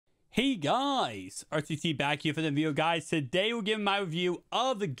Hey guys, RCT back here for the video, guys. Today we're giving my review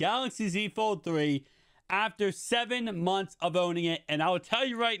of the Galaxy Z Fold 3 after 7 months of owning it. And I will tell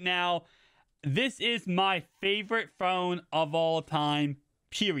you right now, this is my favorite phone of all time,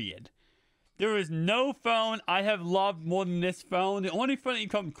 period. There is no phone I have loved more than this phone. The only phone that can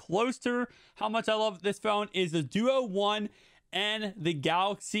come close to how much I love this phone is the Duo One and the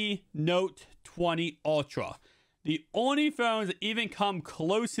Galaxy Note 20 Ultra. The only phones that even come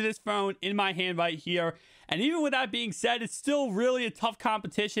close to this phone in my hand right here. And even with that being said, it's still really a tough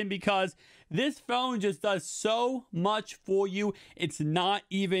competition because this phone just does so much for you. It's not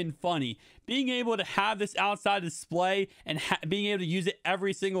even funny. Being able to have this outside display and being able to use it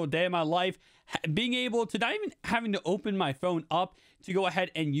every single day of my life, being able to not even having to open my phone up to go ahead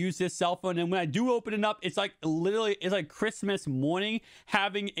and use this cell phone. And when I do open it up, it's like literally, it's like Christmas morning,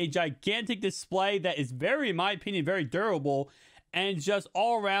 having a gigantic display that is very, in my opinion, very durable and just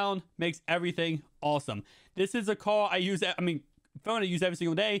all around makes everything awesome. This is a phone I use every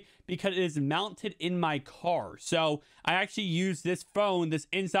single day because it is mounted in my car. So I actually use this phone, this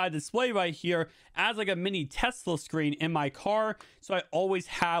inside display right here, as like a mini Tesla screen in my car. So I always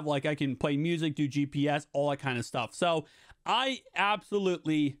have, like, I can play music, do GPS, all that kind of stuff. So I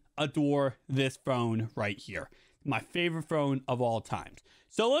absolutely adore this phone right here. My favorite phone of all times.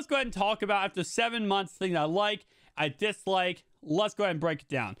 So let's go ahead and talk about, after 7 months, things I like, I dislike. Let's go ahead and break it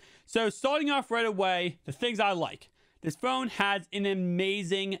down. So starting off right away, the things I like. This phone has an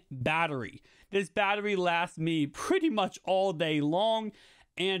amazing battery. This battery lasts me pretty much all day long.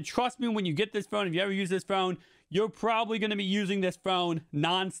 And trust me, when you get this phone, if you ever use this phone, you're probably going to be using this phone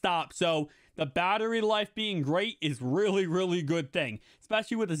nonstop. So the battery life being great is really, really good thing.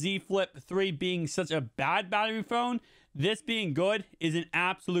 Especially with the Z Flip 3 being such a bad battery phone, this being good is an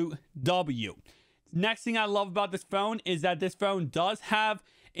absolute W. Next thing I love about this phone is that this phone does have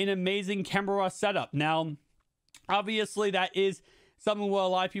an amazing camera setup. Now, obviously, that is something where a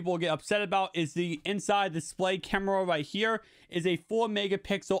lot of people get upset about, is the inside display camera right here is a 4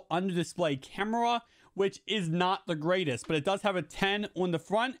 megapixel under display camera, which is not the greatest, but it does have a 10 on the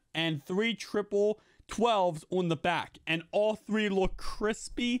front and 3 triple 12s on the back, and all 3 look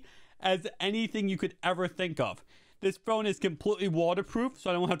crispy as anything you could ever think of. This phone is completely waterproof,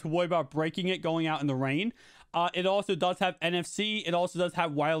 so I don't have to worry about breaking it going out in the rain. It also does have NFC. It also does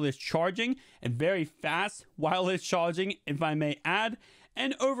have wireless charging, and very fast wireless charging, if I may add.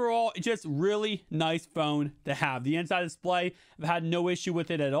 And overall, it's just really nice phone to have. The inside display, I've had no issue with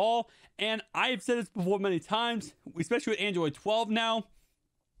it at all. And I've said this before many times, especially with Android 12 now,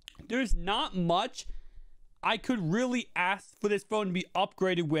 there's not much I could really ask for this phone to be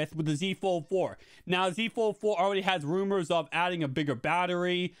upgraded with the Z Fold 4. Now, Z Fold 4 already has rumors of adding a bigger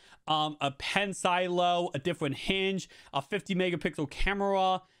battery, a pen silo, a different hinge, a 50 megapixel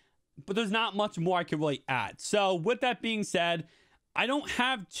camera, but there's not much more I could really add. So with that being said, I don't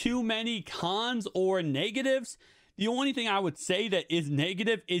have too many cons or negatives. The only thing I would say that is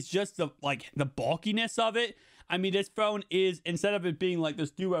negative is just the bulkiness of it. I mean, this phone is, instead of it being like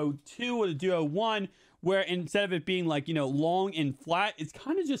this Duo 2 or the Duo 1, where instead of it being like, you know, long and flat, it's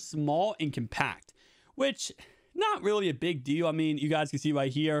kind of just small and compact, which not really a big deal. I mean, you guys can see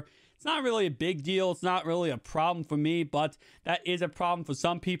right here, it's not really a big deal. It's not really a problem for me, but that is a problem for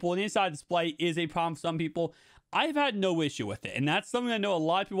some people. And the inside display is a problem for some people. I've had no issue with it. And that's something I know a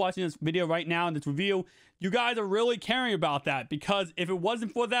lot of people watching this video right now in this review, you guys are really caring about that, because if it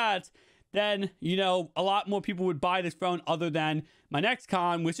wasn't for that, then, you know, a lot more people would buy this phone other than my next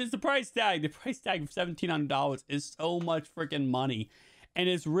con, which is the price tag. The price tag of $1,700 is so much freaking money. And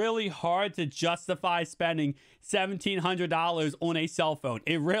it's really hard to justify spending $1,700 on a cell phone.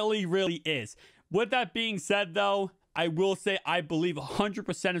 It really, really is. With that being said, though, I will say I believe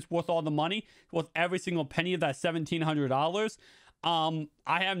 100% it's worth all the money, worth every single penny of that $1,700.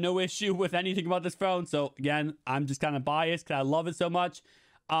 I have no issue with anything about this phone. So, again, I'm just kind of biased because I love it so much.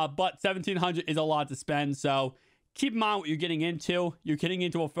 But $1,700 is a lot to spend, so keep in mind what you're getting into. You're getting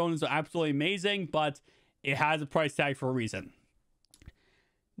into a phone that's absolutely amazing, but it has a price tag for a reason.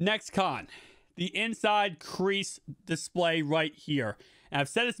 Next con, the inside crease display right here. And I've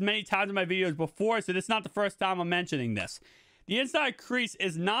said this many times in my videos before, so this is not the first time I'm mentioning this. The inside crease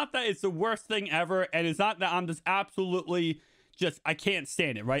is not that it's the worst thing ever, and it's not that I'm just absolutely I can't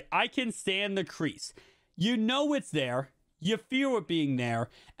stand it, right? I can stand the crease. You know it's there. You feel it being there.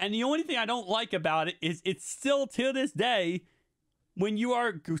 And the only thing I don't like about it is it's still, to this day, when you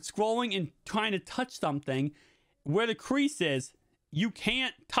are scrolling and trying to touch something where the crease is, you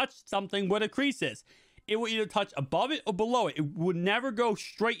can't touch something where the crease is. it will either touch above it or below it. It would never go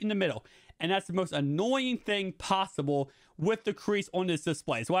straight in the middle. And that's the most annoying thing possible with the crease on this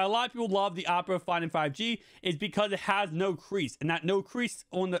display. So why a lot of people love the Oppo Find N 5G is because it has no crease. And that no crease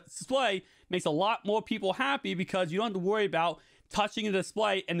on the display makes a lot more people happy because you don't have to worry about touching the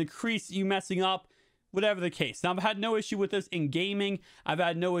display and the crease you messing up, whatever the case. Now, I've had no issue with this in gaming. I've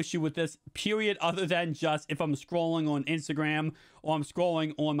had no issue with this, period, other than just if I'm scrolling on Instagram or I'm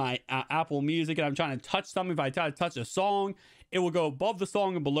scrolling on my Apple Music and I'm trying to touch something. If I try to touch a song, it will go above the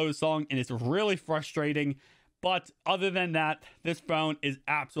song and below the song, and it's really frustrating. But other than that, this phone is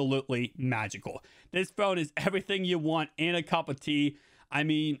absolutely magical. This phone is everything you want in a cup of tea. I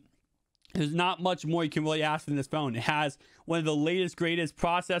mean, there's not much more you can really ask from this phone. It has one of the latest, greatest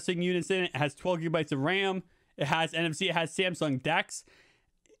processing units in it. It has 12 gigabytes of RAM. It has NFC. It has Samsung DeX.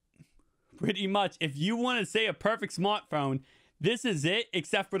 Pretty much, if you want to say a perfect smartphone, this is it,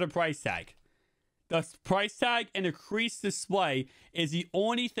 except for the price tag. The price tag and the creased display is the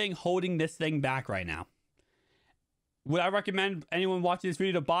only thing holding this thing back right now. Would I recommend anyone watching this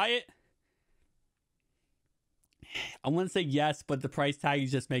video to buy it? I want to say yes, but the price tag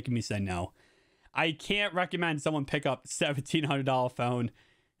is just making me say no. I can't recommend someone pick up a $1,700 phone,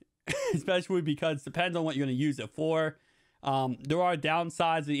 especially because it depends on what you're going to use it for. There are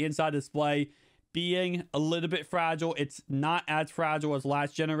downsides of the inside display being a little bit fragile. It's not as fragile as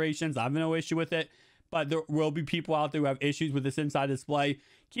last generations. I have no issue with it, but there will be people out there who have issues with this inside display.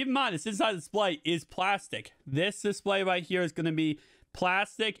 Keep in mind, this inside display is plastic. This display right here is going to be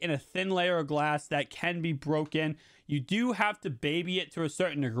plastic and a thin layer of glass that can be broken. You do have to baby it to a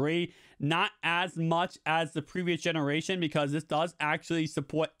certain degree, not as much as the previous generation, because this does actually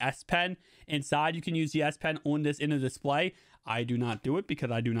support S Pen inside. You can use the S Pen on this inner display. I do not do it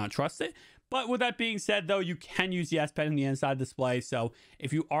because I do not trust it. But with that being said, though, you can use the S Pen in the inside display. So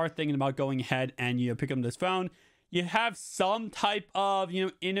if you are thinking about going ahead and pick up this phone, you have some type of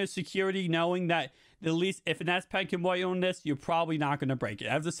inner security, knowing that at least if an S Pen can work on this, you're probably not going to break it.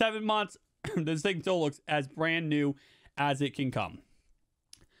 After 7 months, this thing still looks as brand new as it can come.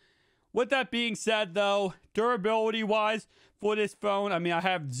 With that being said, though, durability wise for this phone, I mean, I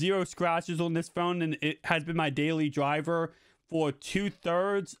have 0 scratches on this phone, and it has been my daily driver for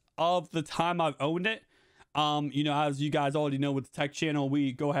 2/3 of the time I've owned it. As you guys already know with the tech channel,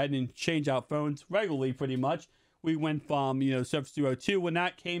 we go ahead and change out phones regularly pretty much. We went from, Surface Duo 2 when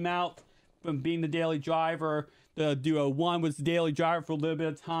that came out, from being the daily driver. The Duo 1 was the daily driver for a little bit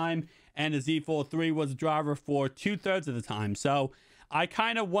of time, and the Z Fold 3 was the driver for 2/3 of the time. So I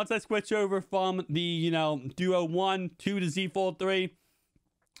kind of, once I switched over from the, Duo 1 to the Z Fold 3,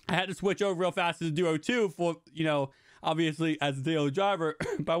 I had to switch over real fast to the Duo 2 for, obviously as a daily driver.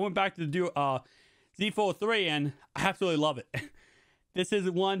 But I went back to the Duo Z Fold 3, and I absolutely love it. This is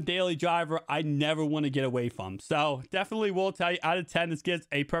one daily driver I never want to get away from. So definitely will tell you, out of 10, this gets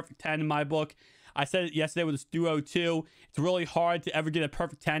a perfect 10 in my book. I said it yesterday with this Duo 2. It's really hard to ever get a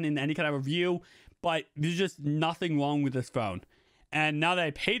perfect 10 in any kind of review, but there's just nothing wrong with this phone. And now that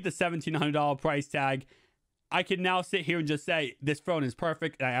I paid the $1,700 price tag, I can now sit here and just say this phone is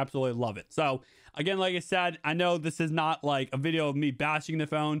perfect and I absolutely love it. So again, like I said, I know this is not like a video of me bashing the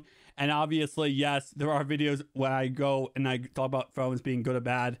phone. And obviously, yes, there are videos where I go and I talk about phones being good or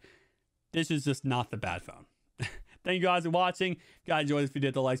bad. This is just not the bad phone. Thank you guys for watching. If you guys enjoyed this video,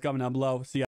 hit the likes, comment down below. See you.